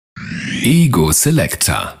Ego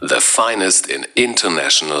Selector. The finest in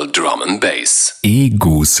international drum and bass.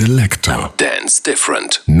 Ego Selector. Dance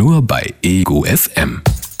different. Nur bei Ego FM.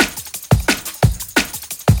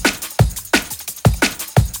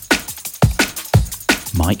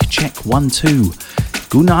 Mic check 1, 2.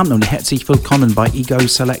 Guten Abend und herzlich willkommen bei Ego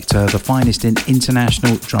Selector, the finest in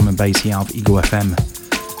international drum and bass hier auf Ego FM.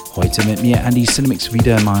 Heute mit mir Andy Cinemix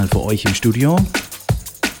wieder mal für euch im Studio.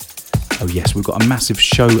 Oh yes, we've got a massive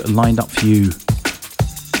show lined up for you.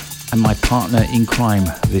 And my partner in crime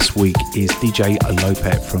this week is DJ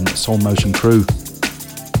Lopet from Soul Motion Crew.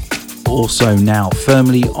 Also now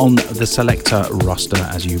firmly on the Selector roster,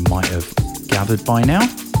 as you might have gathered by now.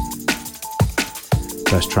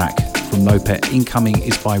 First track from Lopet incoming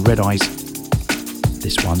is by Red Eyes.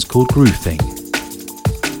 This one's called Groove Thing.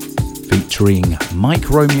 Featuring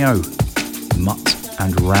Mike Romeo, Mutt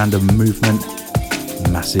and Random Movement.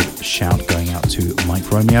 Massive shout going out to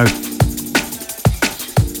Mike Romeo.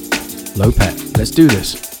 Lopet, let's do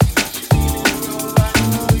this.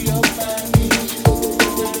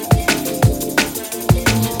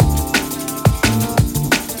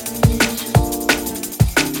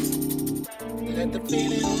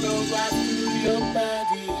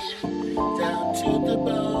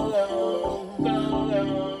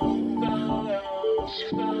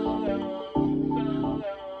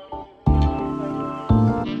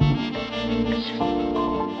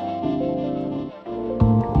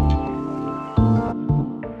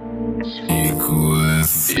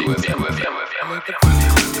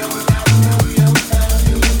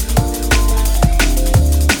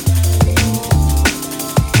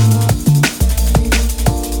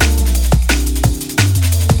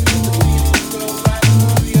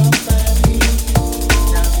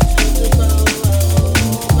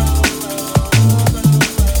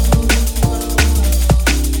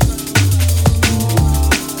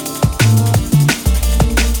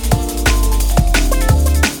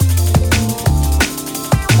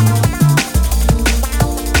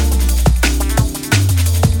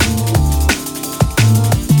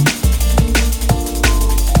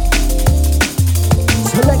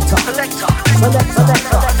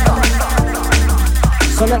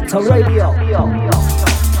 Selector Radio.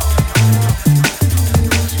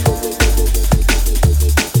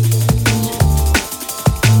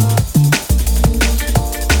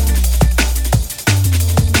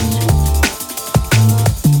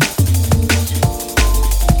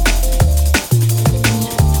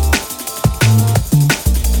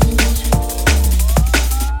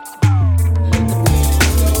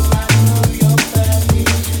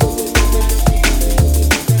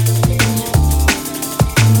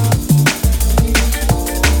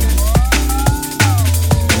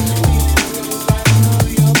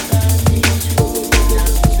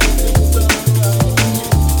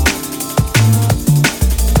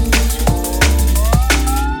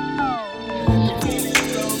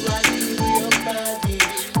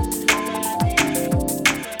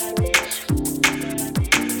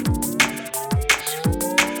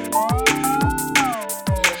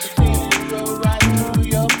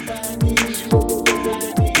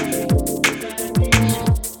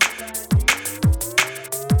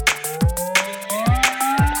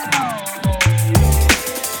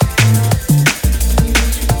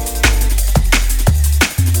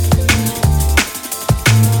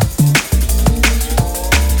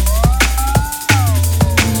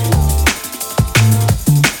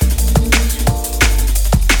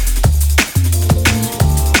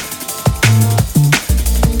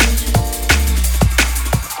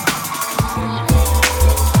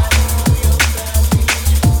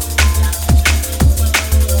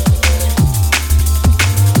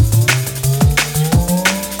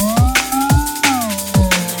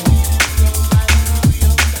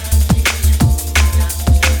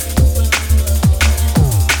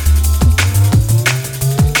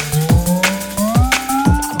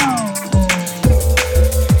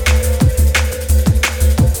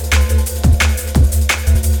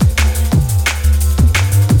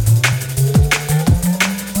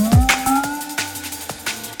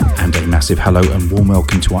 Hello and warm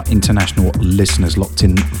welcome to our international listeners locked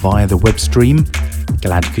in via the web stream.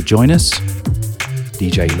 Glad you could join us.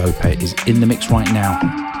 DJ Lopet is in the mix right now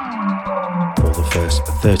for the first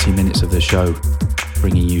 30 minutes of the show,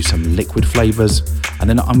 bringing you some liquid flavors, and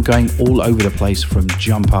then I'm going all over the place from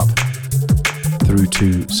jump up through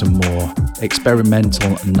to some more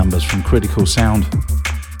experimental numbers from Critical Sound.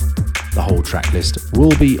 The whole track list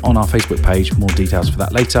will be on our Facebook page. More details for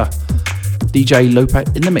that later. DJ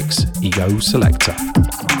Lopet in the mix, Ego Selector.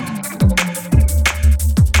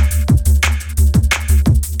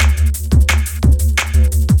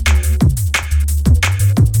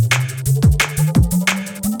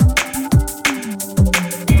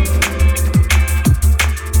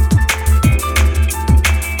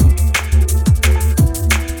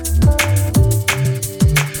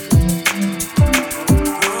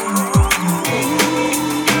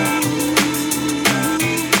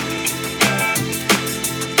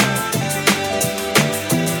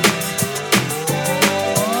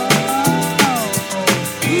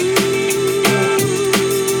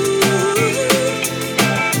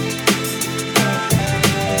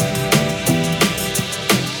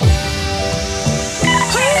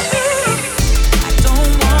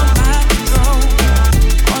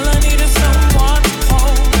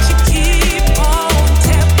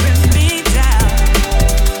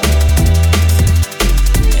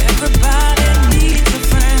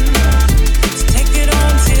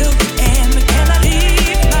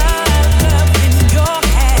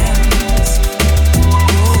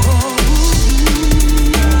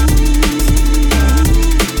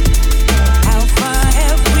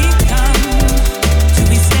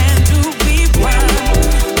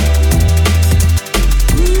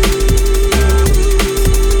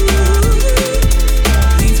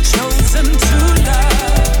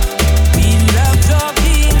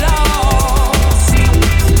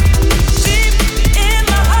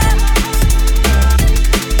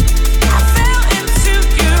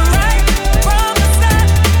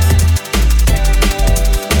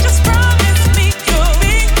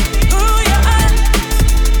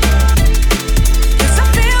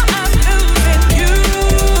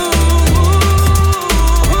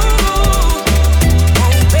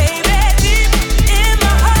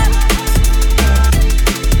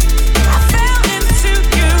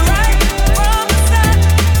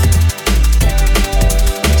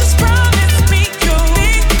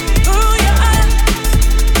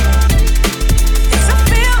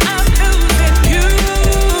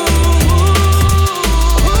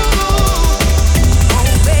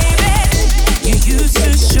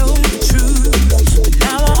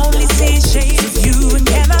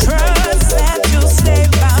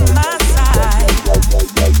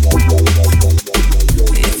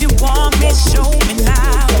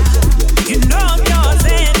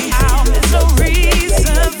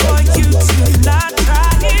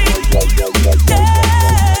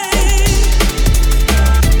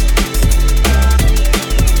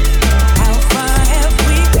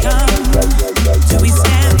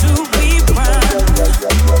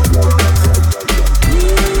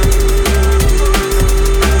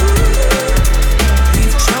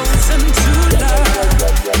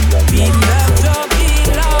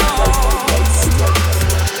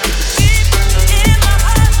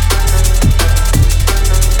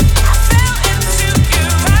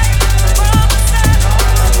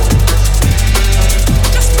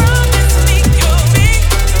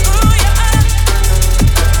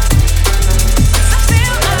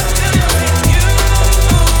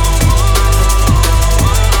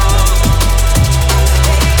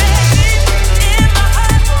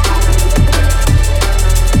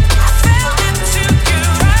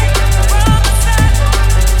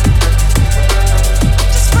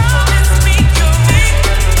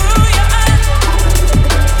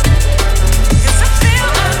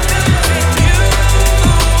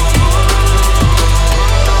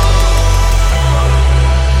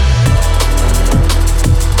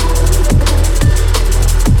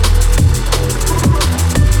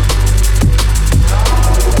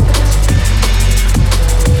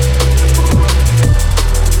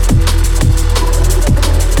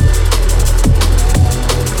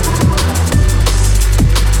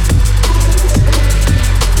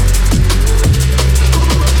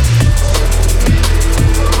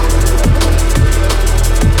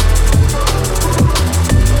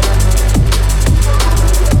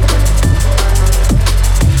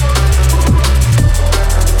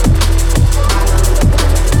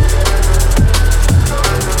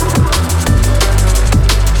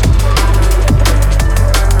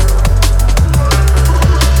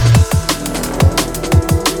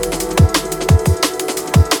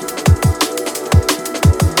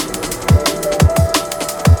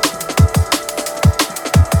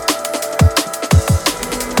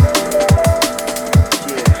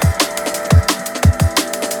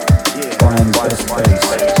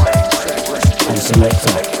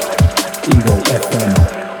 Selector, Eagle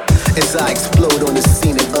FM. As I explode on the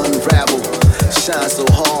scene and unravel, shine so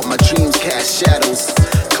hard my dreams cast shadows.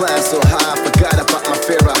 Climb so high, I forgot about my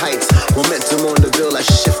fear of heights. Momentum on the bill, I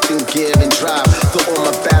shift in gear and drive. Through all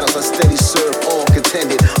my battles, I steady serve all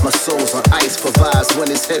contended. My soul's on ice for vibes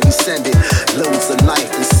when it's heavy sending. Loads of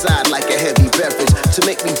life inside like a heavy beverage to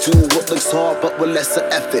make me do what looks hard but with lesser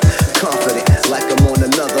effort. Confident, like I'm on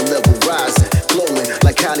another level, rising, glowing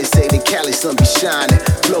like how they say the Cali sun be shining,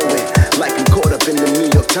 glowing like I'm caught up in the New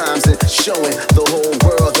York Times and showing the whole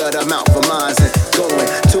world that I'm out for mines and going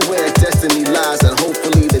to where destiny lies, and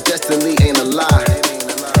hopefully the destiny ain't a lie.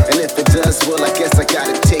 And if it does, well, I guess I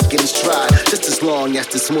gotta take it in stride, just as long as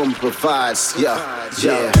this woman provides. Yeah.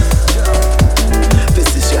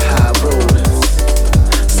 This is your high road,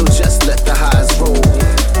 so just let the highs roll.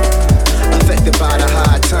 Affected by the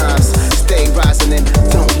high times, stay rising and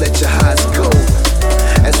don't let your highs go.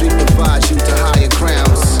 As we provide you to higher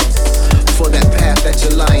grounds, for that path that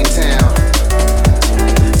you're lying down,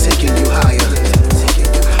 taking you higher,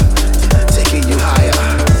 taking you higher.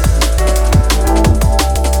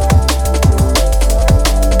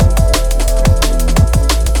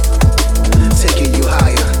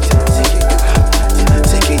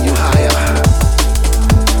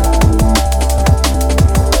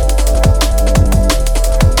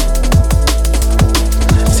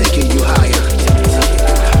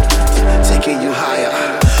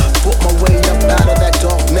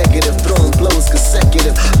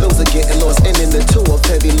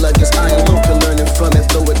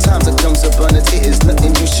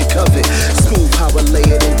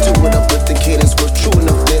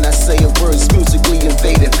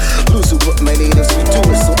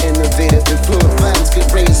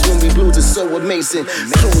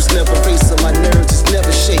 Crews never racing, my nerves is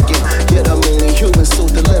never shaking. Yet I'm only human, so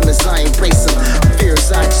dilemmas I embrace them.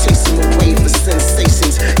 Fears I chase them away for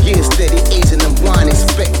sensations. Years steady aging and wine,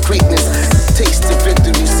 expect greatness. Taste the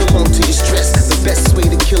victory, so long to your stress. The best way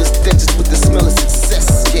to kill is dentist with the smell of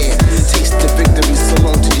success. Yeah, taste the victory, so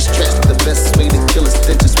long to your stress. The best way to kill is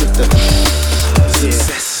dentist with the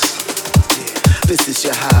success. This is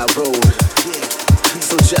your high road,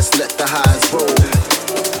 so just let the highs roll.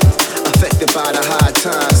 Affected by the high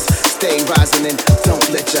times, stay rising and don't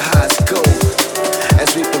let your highs go.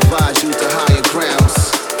 As we provide you to higher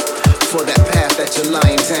grounds, for that path that you're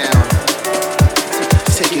lying down,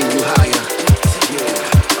 taking you higher,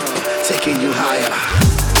 taking you higher.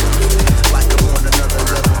 Like I'm on another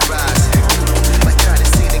level rising, like how they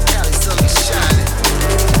see the Cali sun be shining,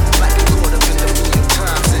 like I'm caught up in the New York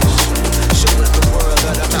Times and showing the world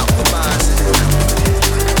that I'm out for mines.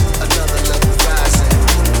 Another level rising.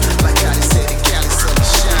 Like how they say the Cali sun is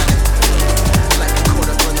shining, like a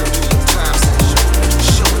quarter on the New York Times and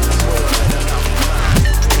showing the world that I'm out for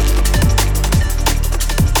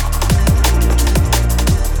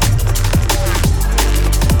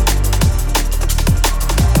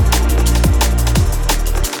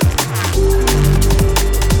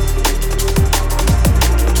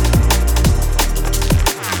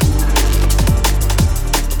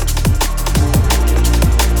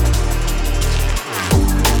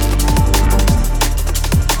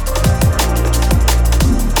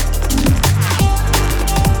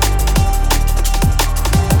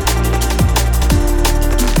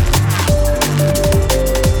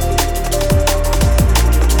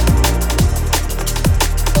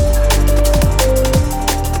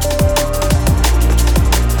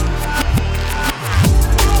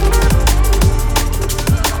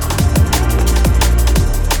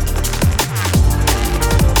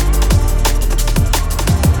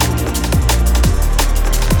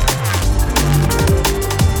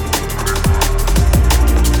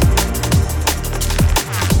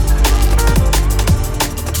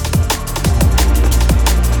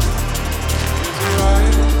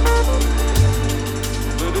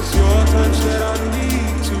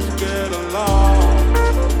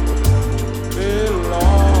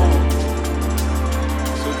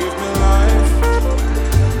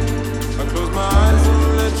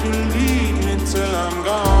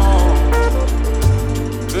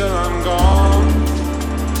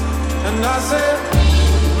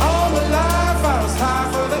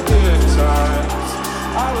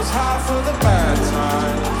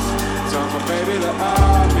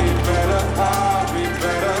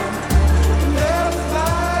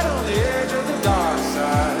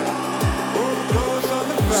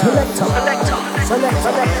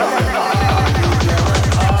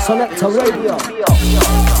Selector Radio.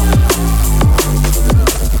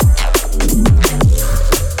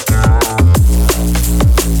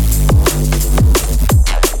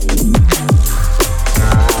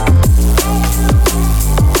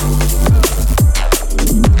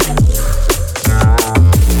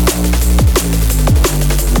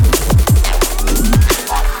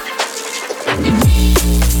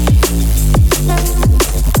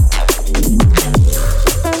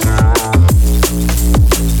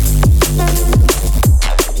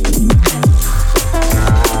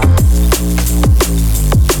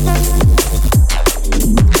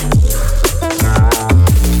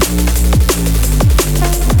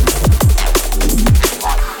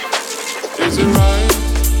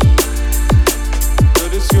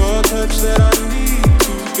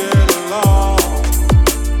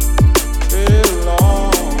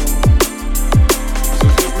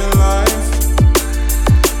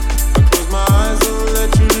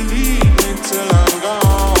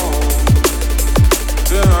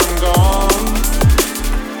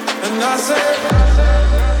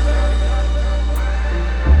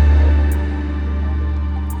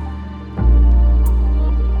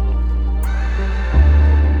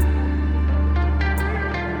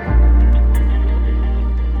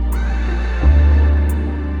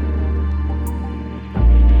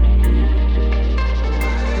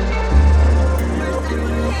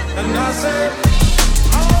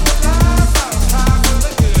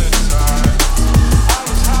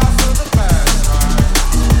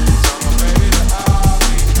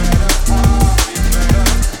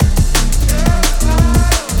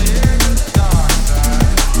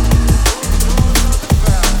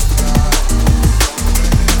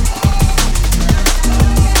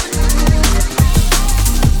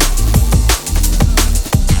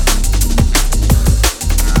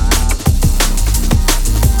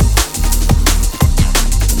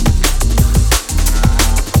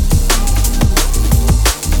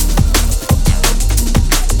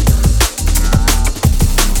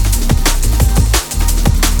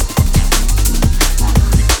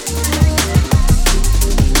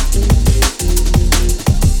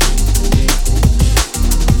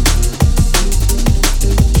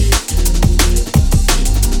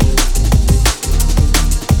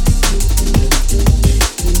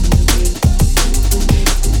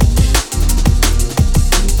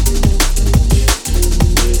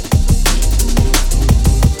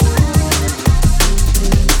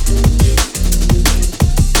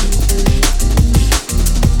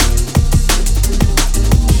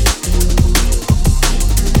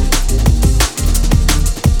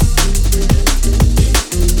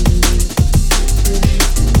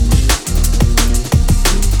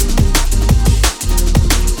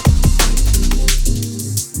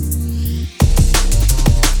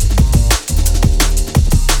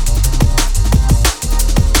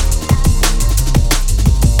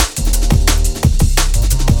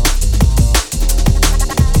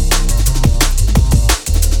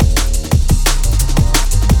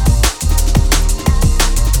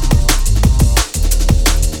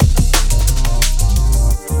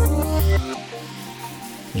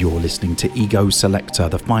 Listening to Ego Selector,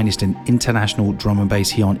 the finest in international drum and bass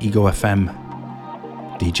here on Ego FM.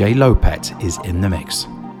 DJ Lopet is in the mix.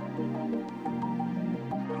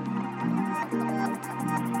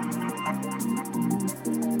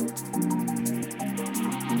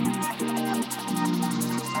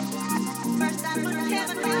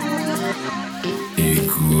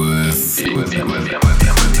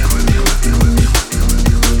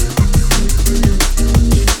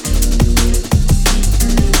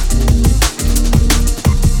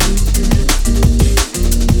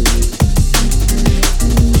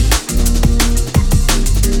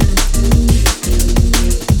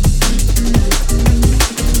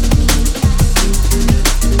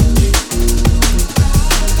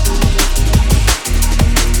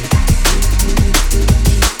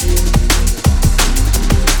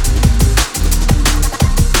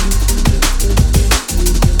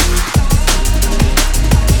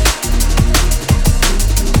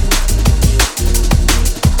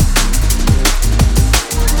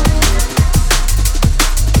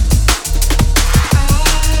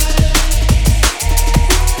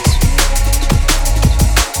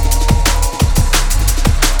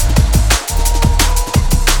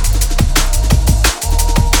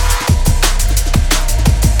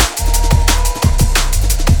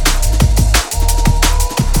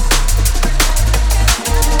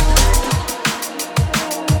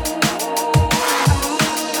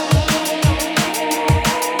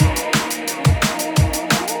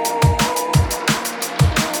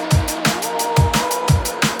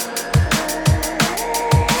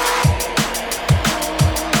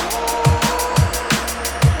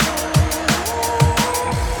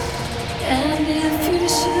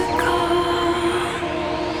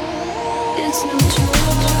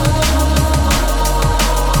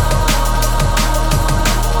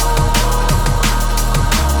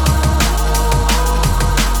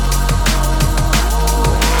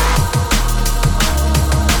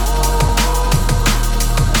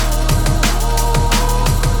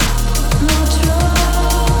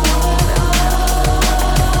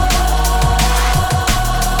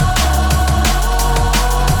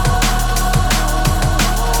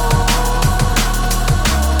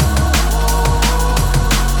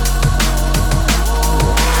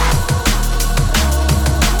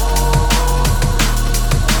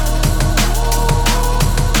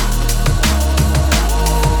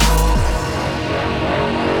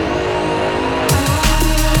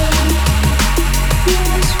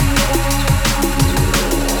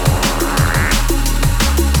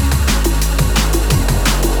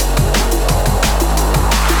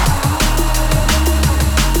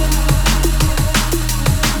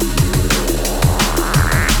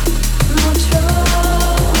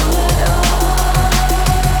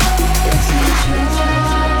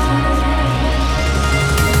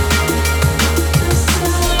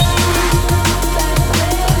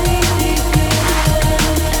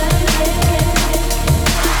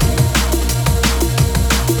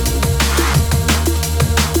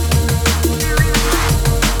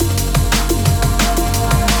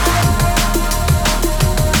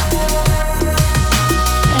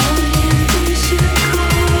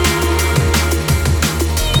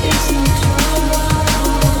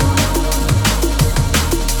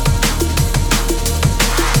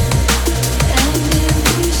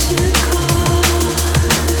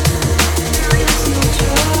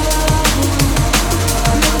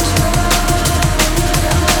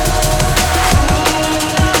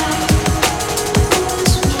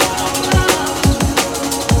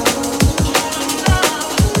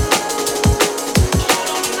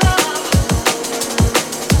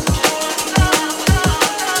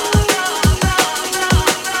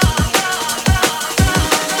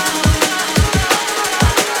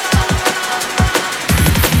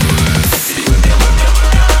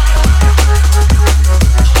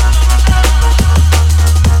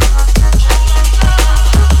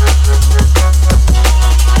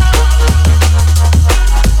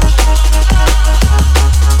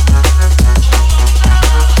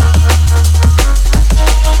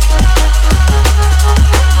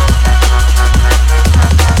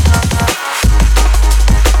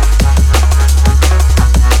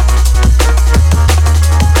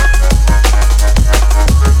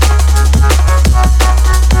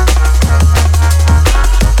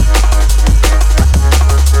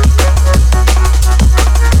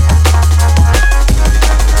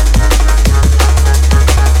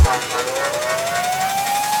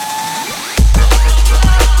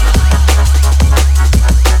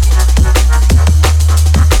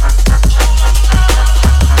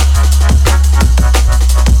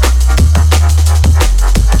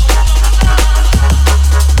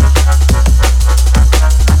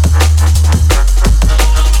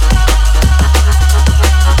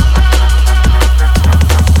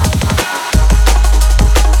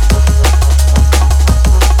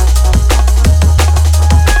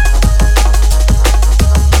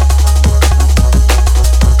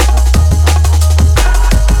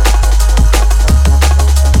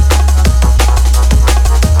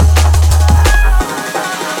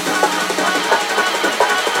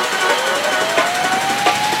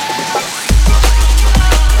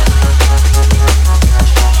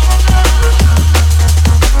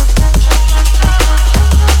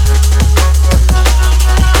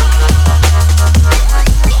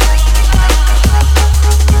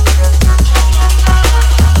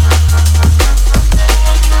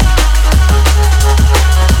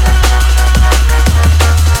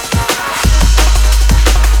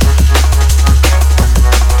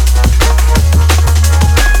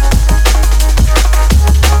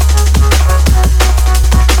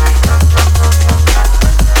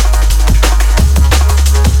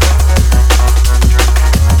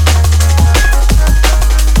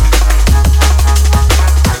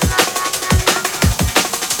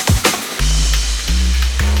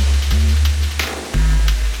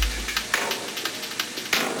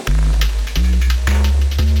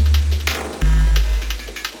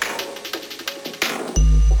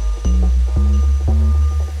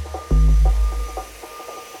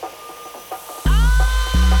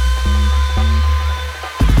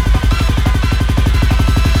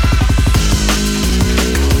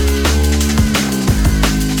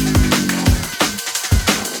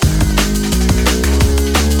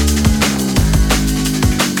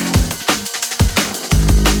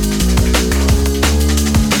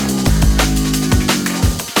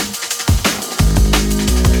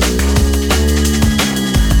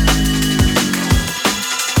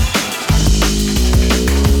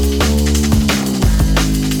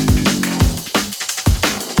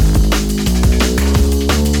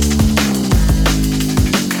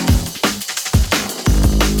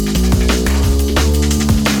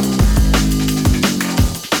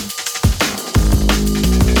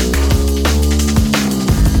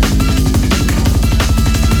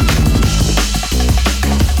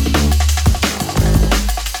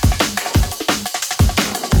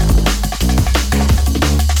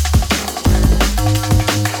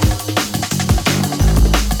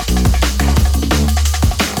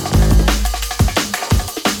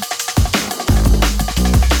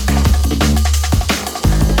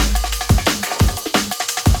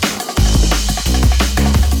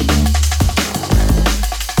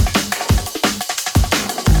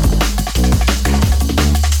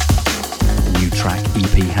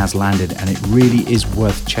 has landed, and it really is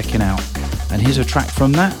worth checking out. And here's a track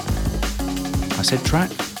from that. I said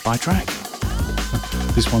track by track.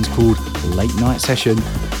 This one's called Late Night Session,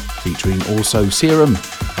 featuring also Serum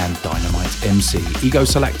and Dynamite MC. Ego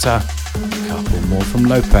Selector, a couple more from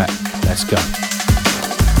Lopet. Let's go.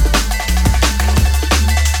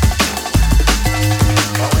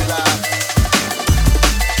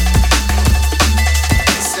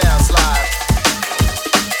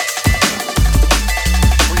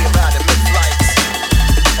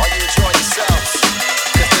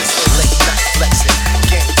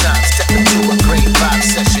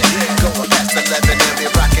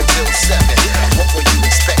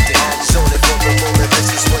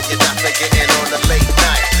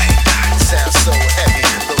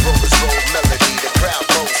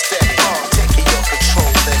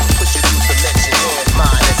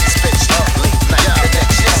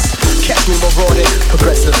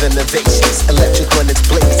 Innovations, electric when it's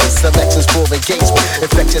blazing, selections for engagement,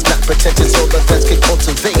 infectious, not pretentious, all events get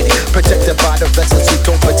cultivated, protected by the vessels who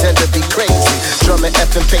don't pretend to be crazy, drumming,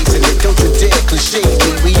 effing, pacing it, don't you dare cliche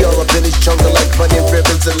me, we all up in this jungle like running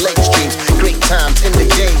rivers and lake streams, great times in the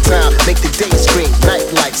daytime, make the day scream, night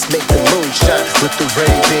lights make the moon shine with the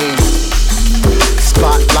ray beam.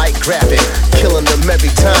 Spotlight grabbing, killing them every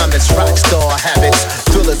time, that's rock star habits.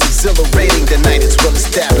 Thrillers exhilarating, the night is well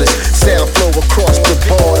established. Sound flow across the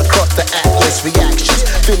board, across the atlas. Reactions,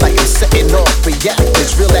 feel like I'm setting off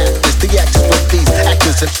reactors. Real actors, the actors with these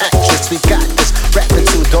actors and actresses. We got this, rapping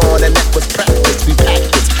till dawn, and that was practice. We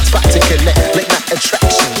practice, spot to connect, late night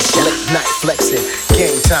attractions. Late night flexing,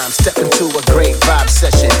 game time, step into a great vibe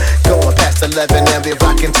session. Going past 11 and we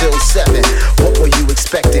rockin' till 7. What were you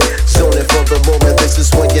expecting? Zoning for the moment, this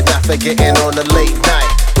is when you're not forgetting on a late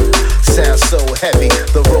night. Sounds so heavy,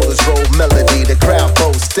 the rollers roll melody, the crowd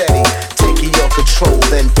goes steady. Taking your control,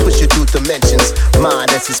 then push you through dimensions.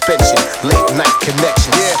 Mind and suspension, late night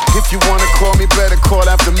connection. Yeah, if you wanna call me, better call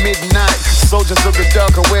after midnight. Soldiers of the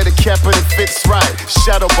dark, I wear the cap and it fits right.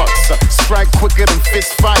 Shadow boxer, strike quicker than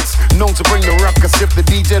fist fights. Known to bring the ruckus if the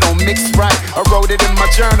DJ don't mix right. I wrote it in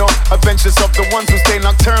my journal, adventures of the ones who stay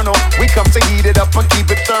nocturnal. We come to heat it up and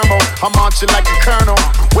keep it thermal. I'm marching like a colonel.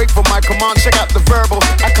 Wait for my command, check out the verbal.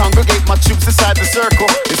 I congregate my troops inside the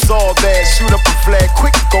circle. It's all there, shoot up a flag,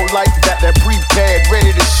 quick go like that. They're prepared,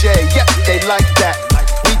 ready to share. Yep, they like that.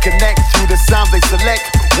 We connect through the sounds they select.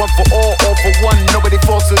 One for all for one. Nobody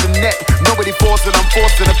falls to the net. Nobody falls it, I'm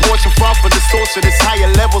forcing a portion far from distortion. It's higher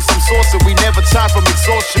levels, I'm sourcing. We never tie from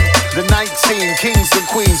exhaustion. The 19 kings and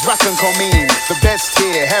queens, rock and coming. The best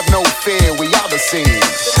here, have no fear, we are the scene.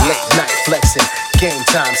 Late night flexing, game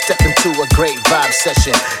time, step into a great vibe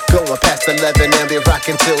session. Going past 11 and we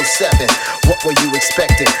rockin' till 7. What were you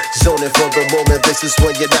expecting? Zoning for the moment, this is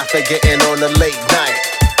when you're not forgetting on a late night.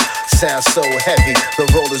 Sounds so heavy, the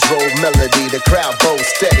rollers roll melody, the crowd bows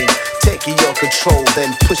steady. Taking your control,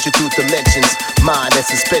 then push you through dimensions. Mind and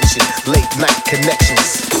suspension, late night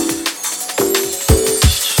connections.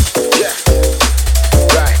 Yeah,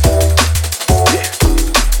 right, yeah.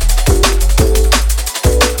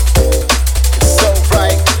 It's so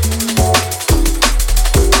right.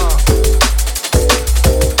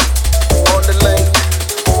 On the lane,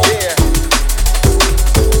 yeah.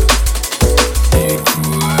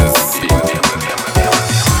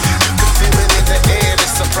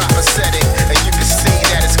 Proper setting, and you can see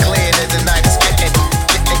that it's clear that the night is getting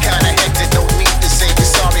kinda hectic. No need to say you're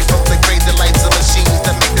sorry from the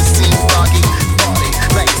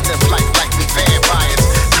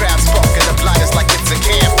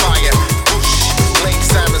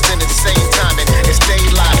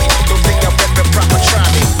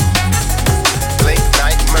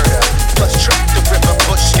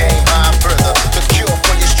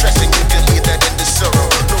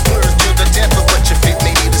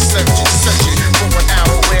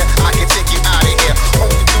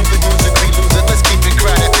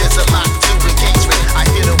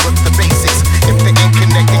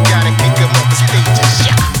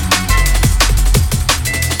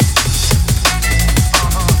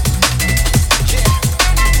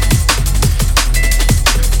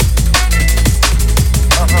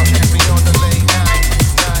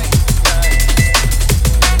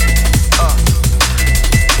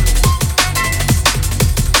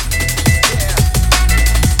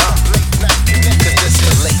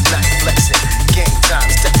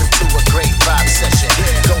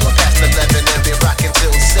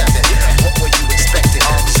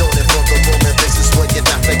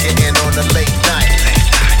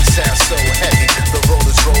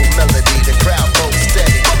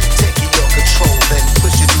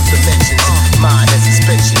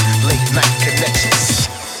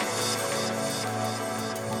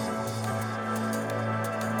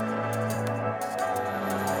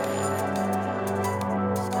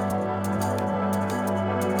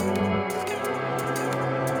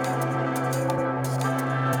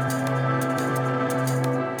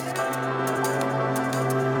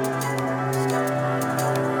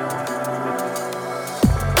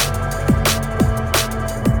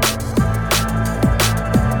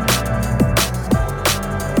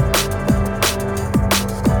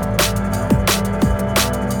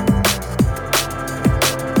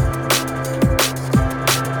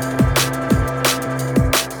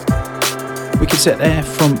set there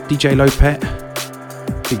from DJ Lopet.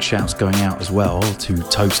 Big shouts going out as well to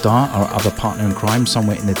Toestar, our other partner in crime,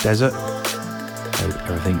 somewhere in the desert. Hope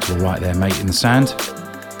everything's alright there, mate, in the sand.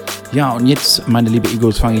 Ja, und jetzt, meine liebe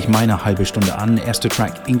Egos, fange ich meine halbe Stunde an. Erster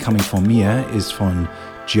Track incoming von mir ist von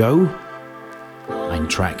Joe. Ein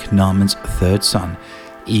Track namens Third Son.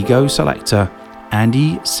 Ego Selector,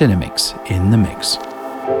 Andy Cinemix in the mix.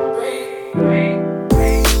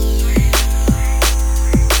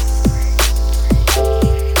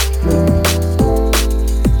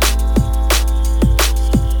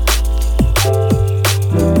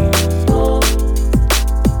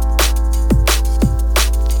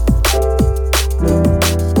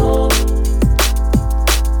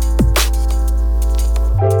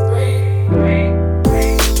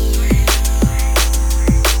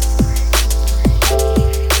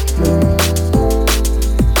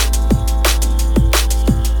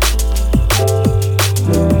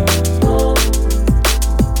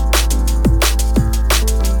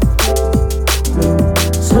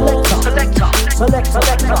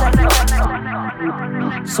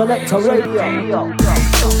 Selector Radio.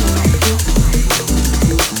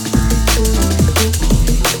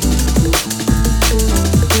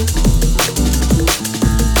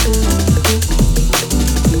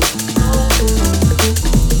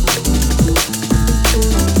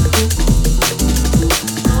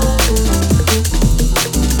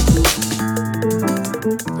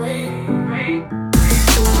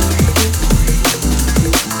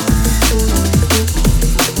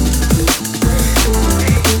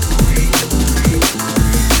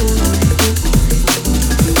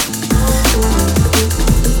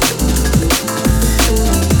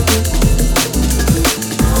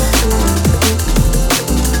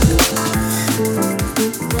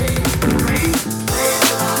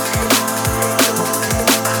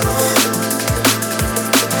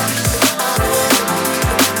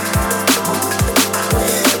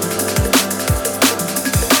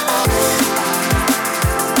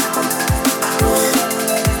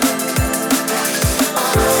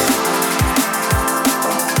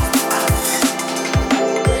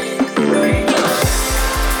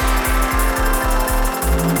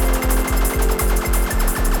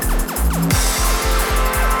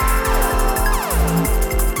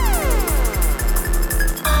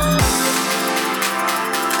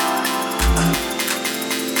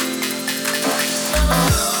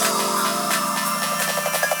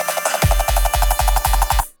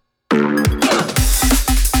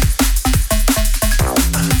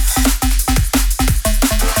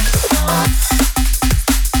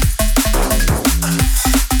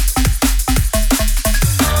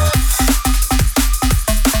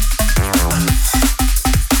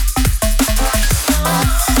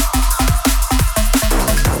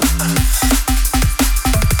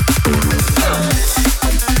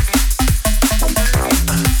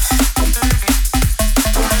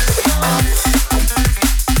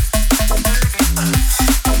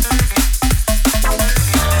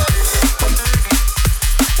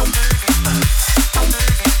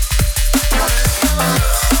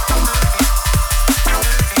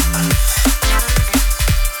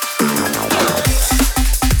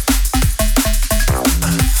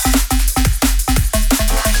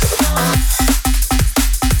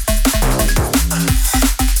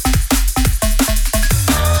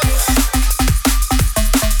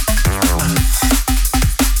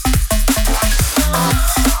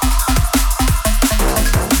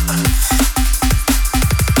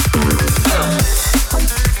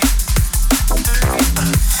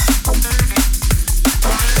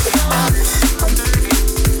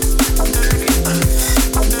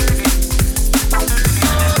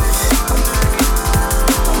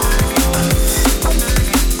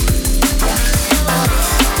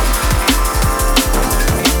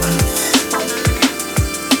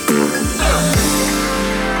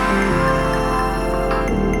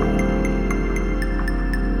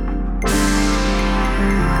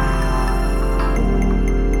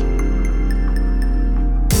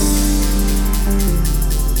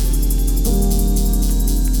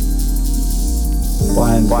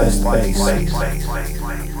 Best bass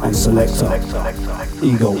on Selector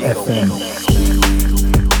Eagle FM.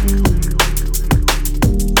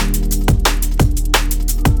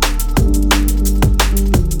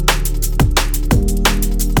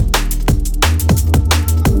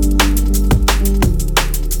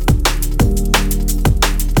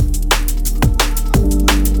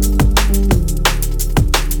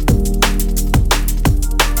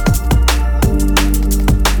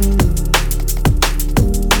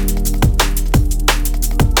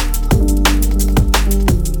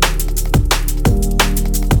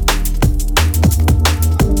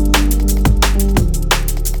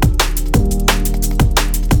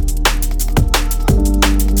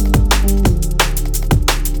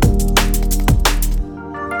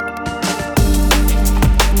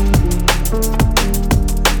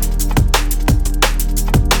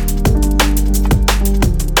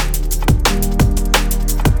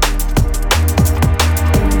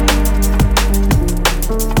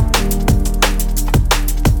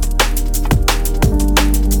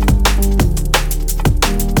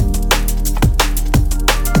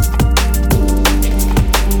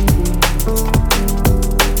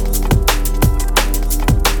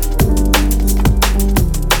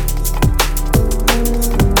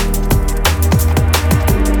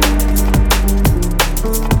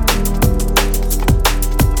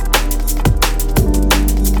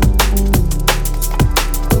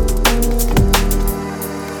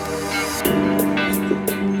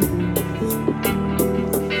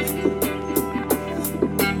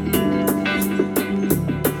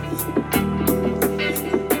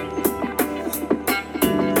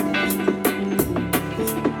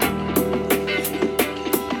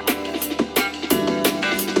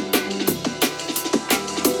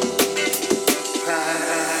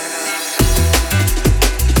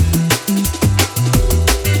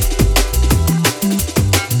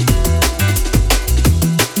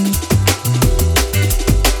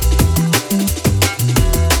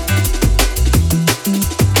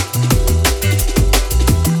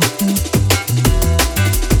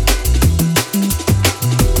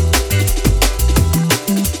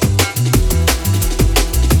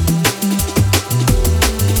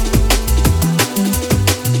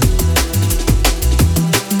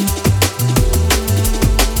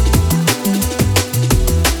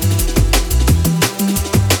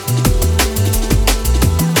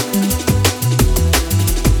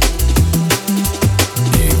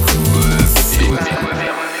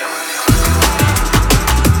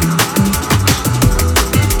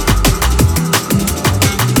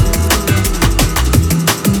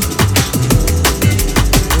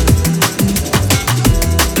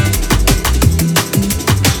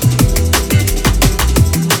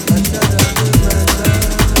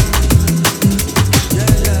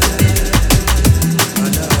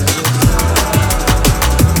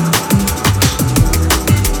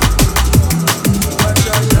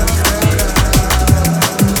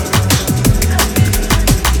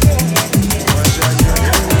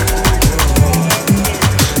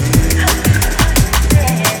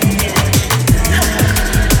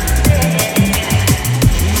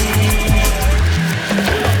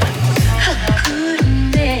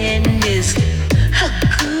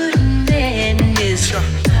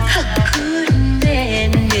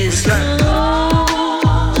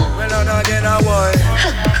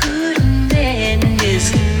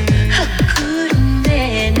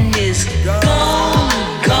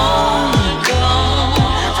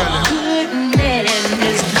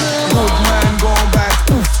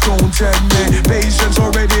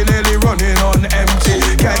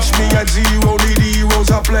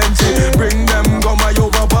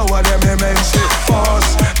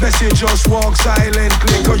 just walk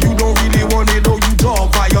silently, cause you don't really want it, though you talk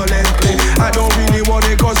violently. I don't really want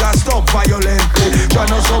it cause I stop violently.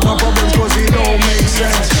 Tryna solve my problems cause it don't make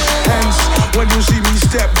sense. Hence, when you see me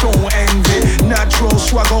step, don't envy. Natural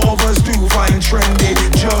swagger others do find trendy.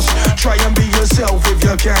 Just try and be yourself if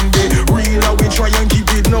you can be. Real how we try and keep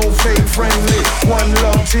it no fake friendly. One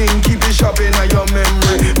love thing, keep it sharp in your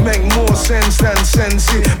memory. Make more sense than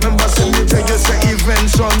sensey. Remember say me tell you say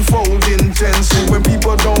events unfold intensely when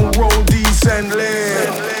people don't roll decently.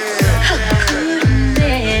 How good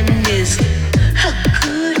man is? How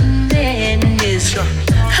good man is? How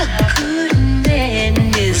good man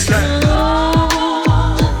is?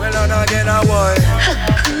 Well on again a boy. How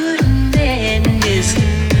good man is?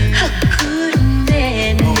 How good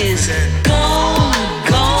man is? Gone.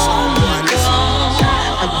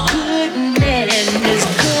 A good man is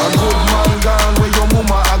gone. A good man gone where your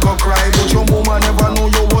mama I go cry, but your mama never know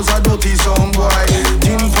you was a dirty son boy.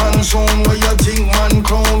 Tin pan sound where you think man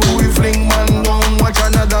clown, who we fling man down, watch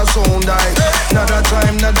another sound die. Not a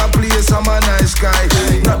time, not a place, I'm a nice guy.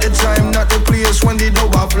 Not the time, not the place when the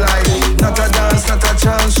dove fly. Not a dance, not a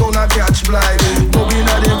chance, so not catch fly. Moving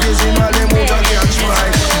at the face in all them out a catch fly.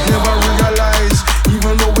 Never realize,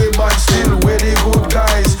 even though we bad still, we're the good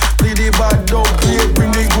guys. Play the bad dog, play,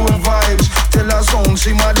 bring the good vibes. Tell a song,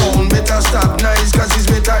 simmer down, better stop nice, cause it's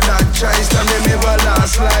better that choice than them ever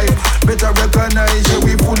last life. Better recognize, yeah,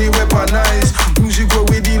 we fully weaponize. Music where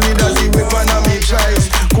we deal with as the weapon of me choice.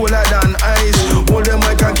 Cooler than ice, hold them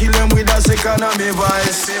I can kill them with a second of me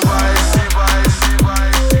vice.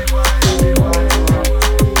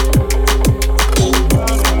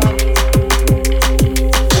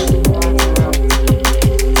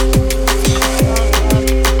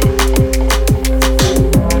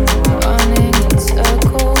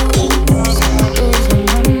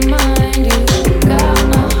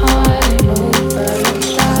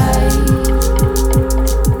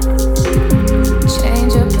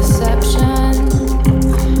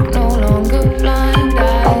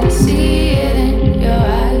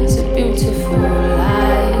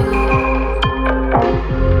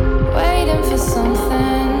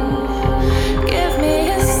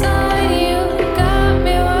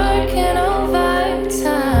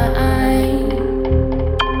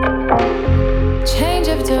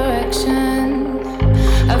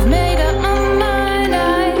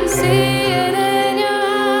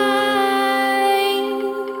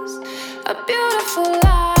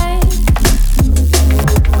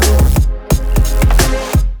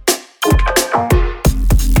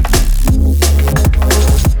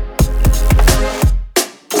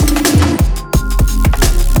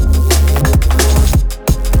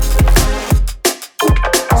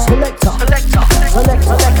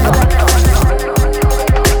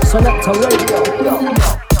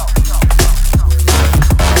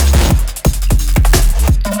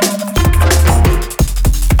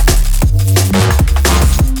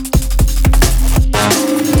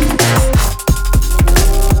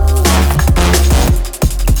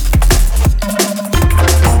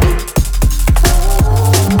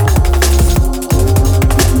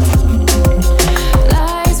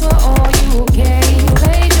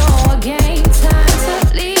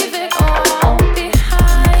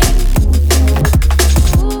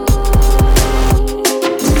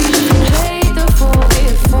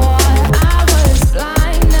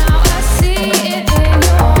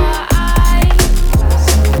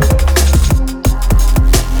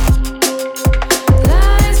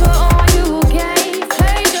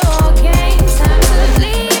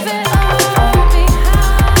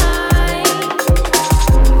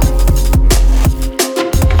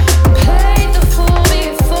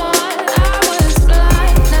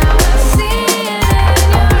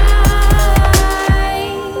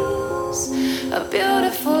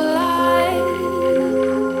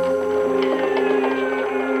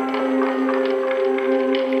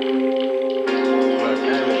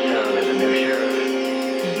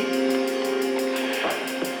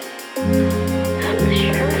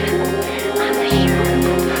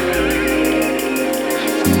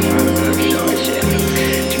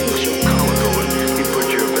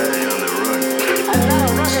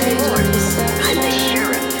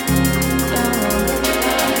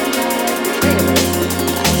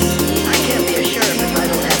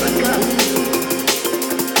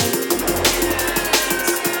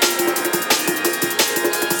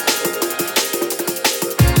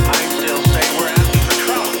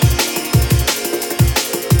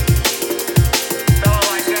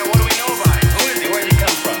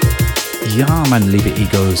 Ja, meine liebe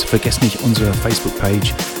Egos, vergesst nicht unsere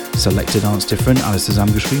Facebook-Page Selector Dance Different, alles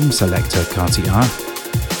zusammengeschrieben, Selector KTA.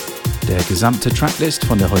 Der gesamte Tracklist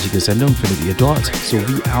von der heutigen Sendung findet ihr dort,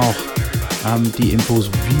 sowie auch die Infos,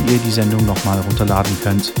 wie ihr die Sendung nochmal runterladen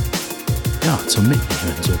könnt. Ja, zum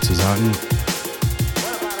Mitnehmen sozusagen.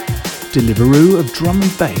 Deliveroo of Drum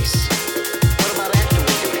and Bass.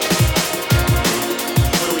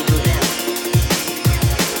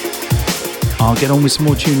 I'll get on with some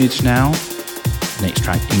more tunage now. Next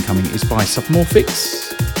track incoming is by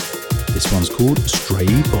Submorphics. This one's called Stray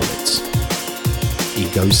Bullets.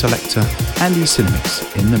 Ego Selector and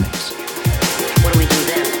Cinemix in the mix. What do we do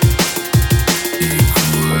then?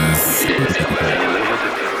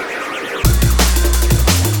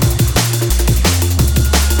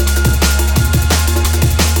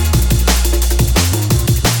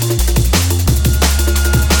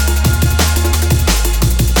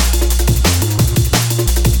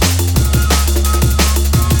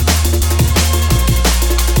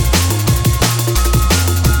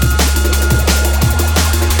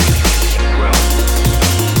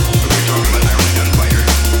 Fire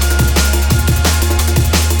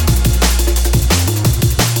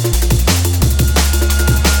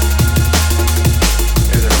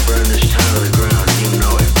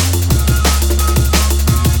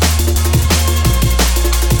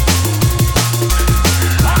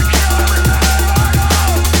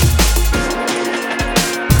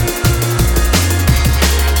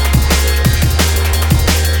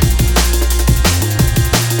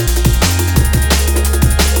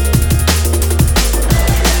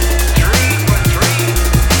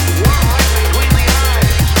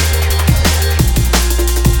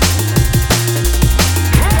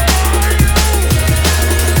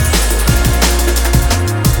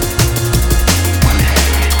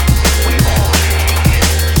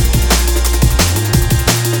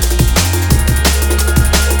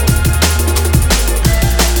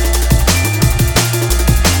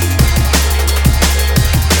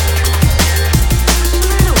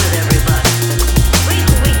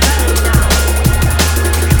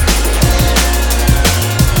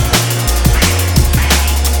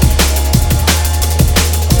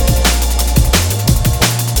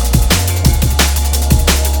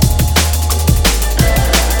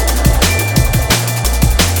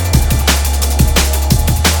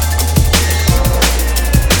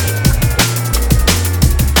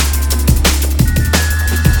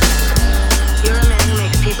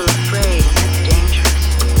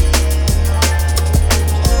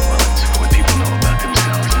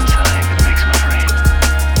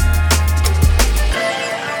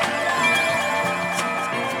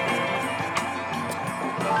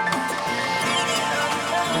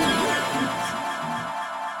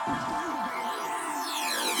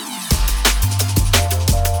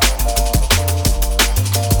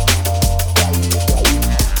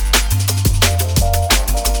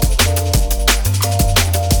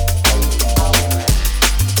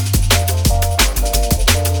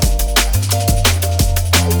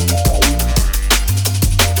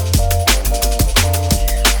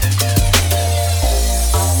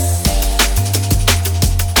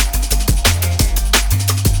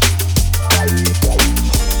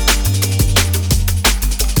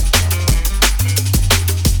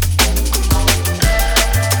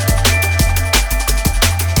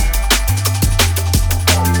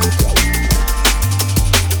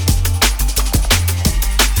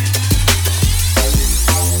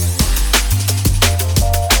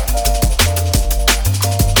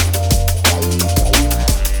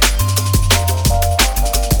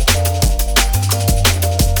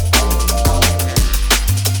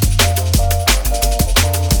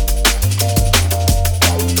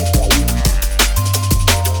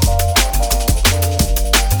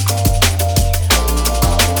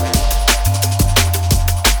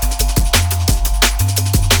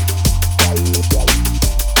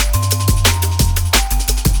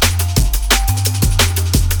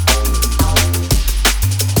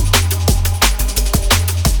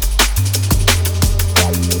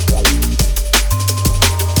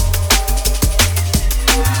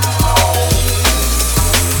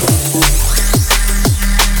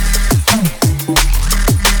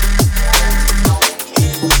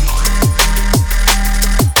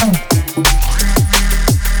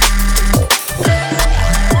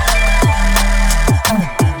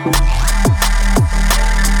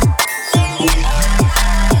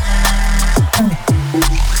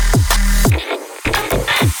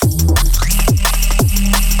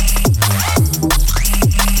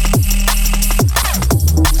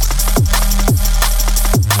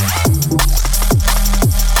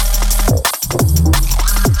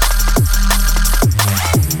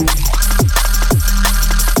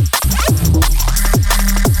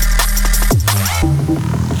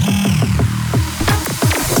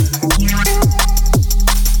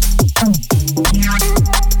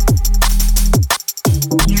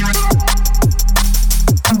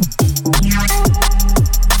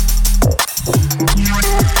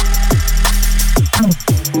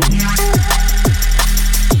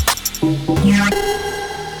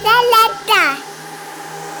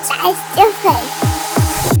Ice your face.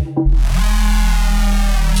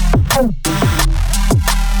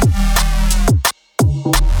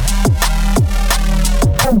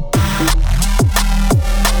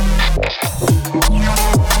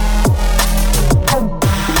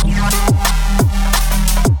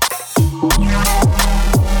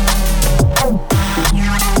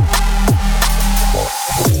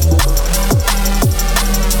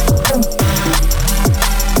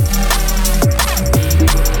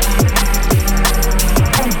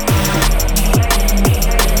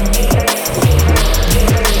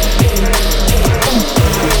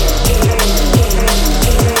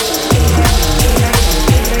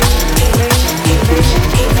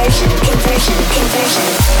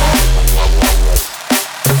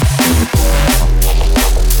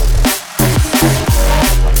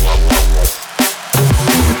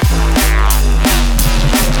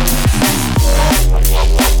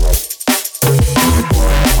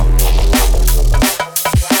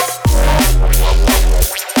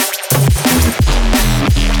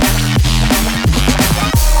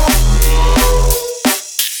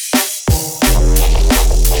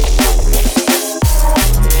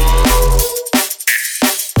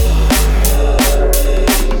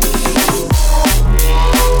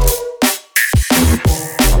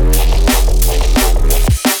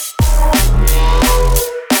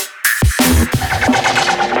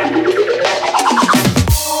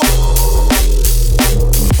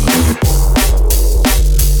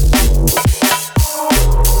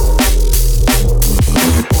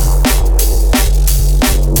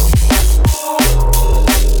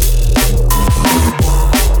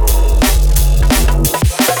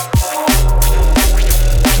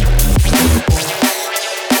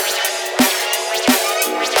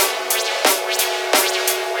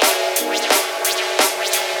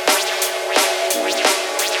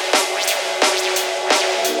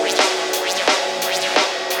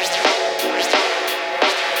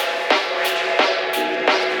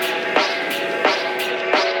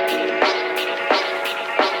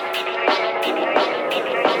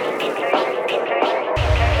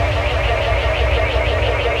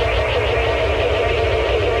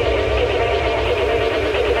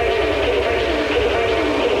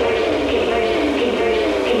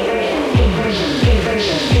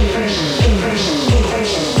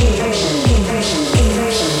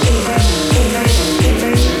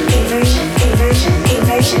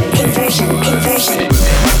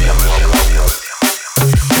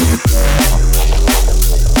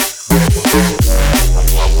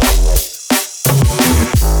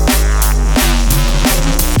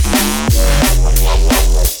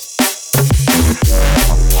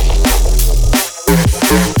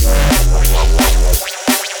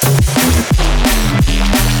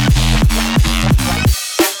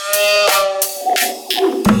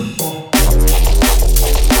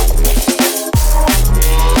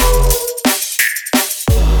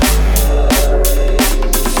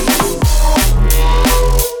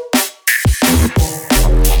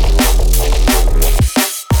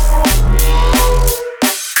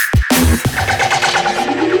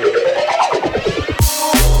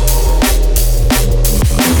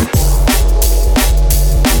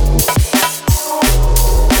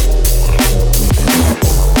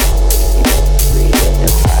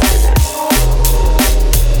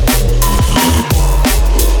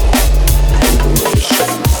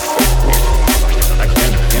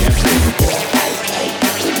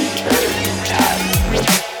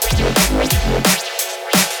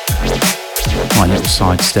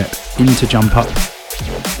 Sidestep into Jump Up.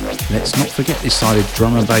 Let's not forget this side of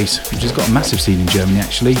drum and bass, which has got a massive scene in Germany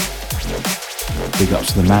actually. Big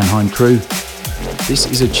ups to the Mannheim crew. This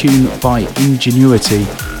is a tune by Ingenuity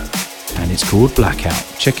and it's called Blackout.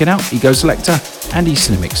 Check it out, Ego Selector and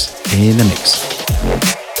Cinemix in the mix.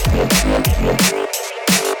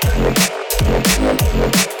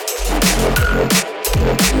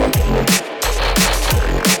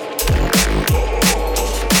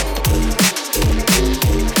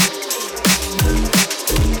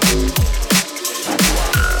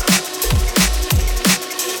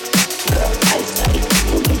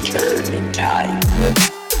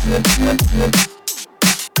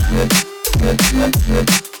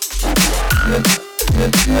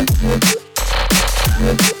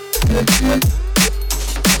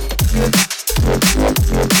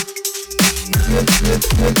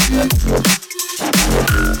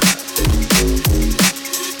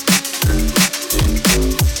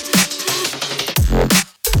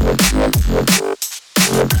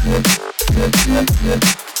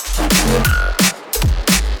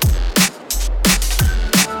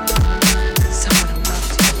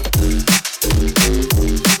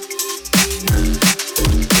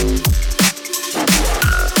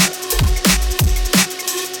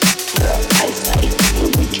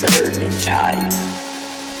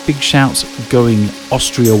 Big shouts going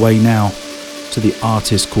Austria way now to the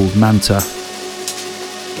artist called Manta.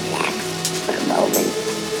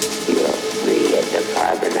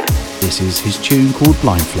 This is his tune called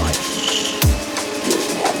Blind Flight.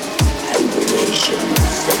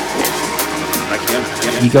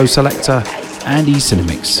 Ego Selector and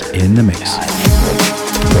E-Cinemix in the mix.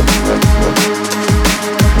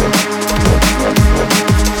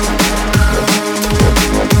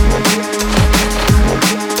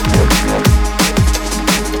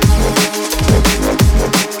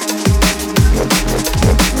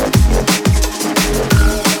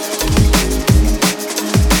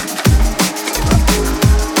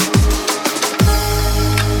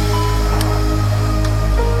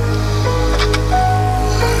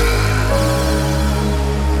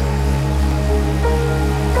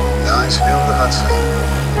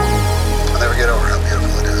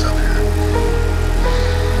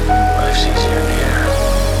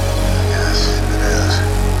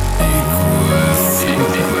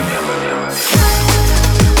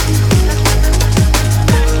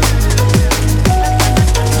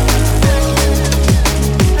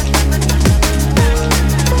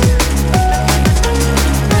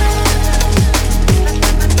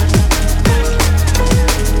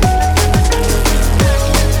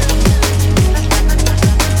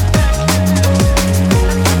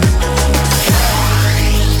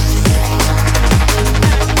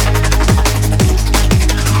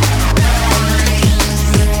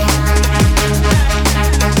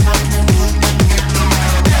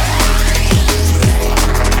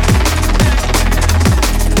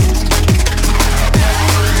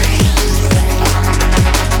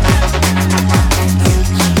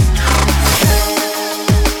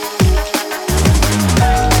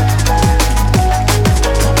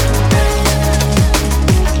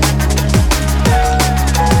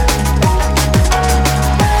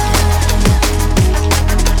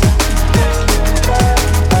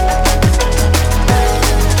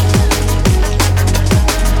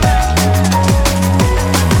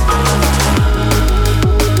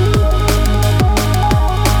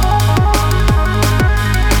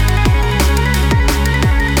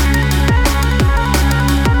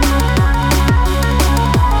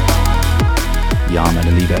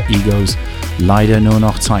 Egos, leider nur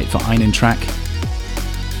noch Zeit für einen Track.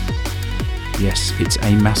 Yes, it's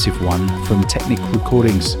a massive one from Technic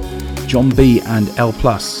Recordings, John B and L+,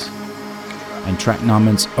 and track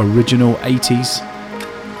namens Original 80s.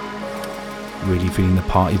 Really feeling the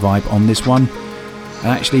party vibe on this one,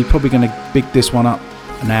 and actually probably going to big this one up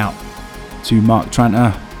and out to Mark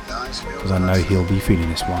Tranter, because I know he'll be feeling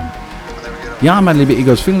this one. Ja, meine liebe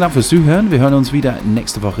Egos, vielen Dank fürs Zuhören. Wir hören uns wieder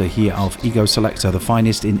nächste Woche hier auf Ego Selector, the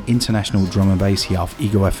finest in international drum and bass hier auf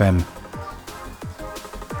Ego FM.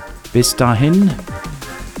 Bis dahin,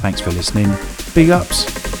 thanks for listening, big ups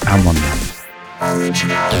and one love.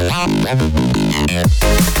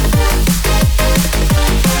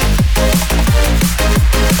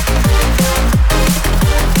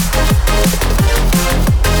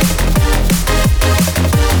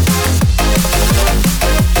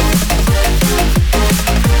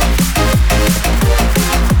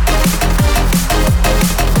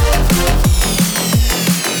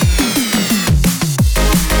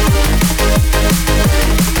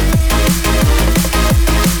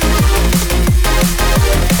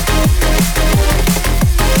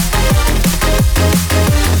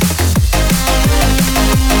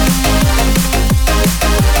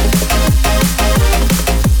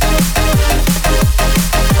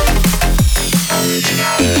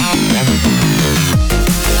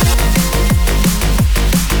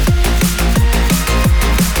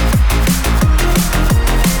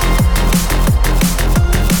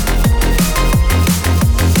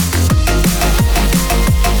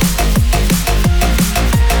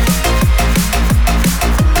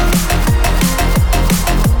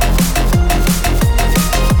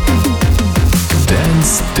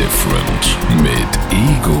 Different mit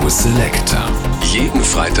Ego Selector. Jeden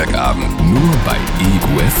Freitagabend nur bei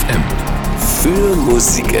Ego FM. Für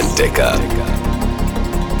Musikentdecker.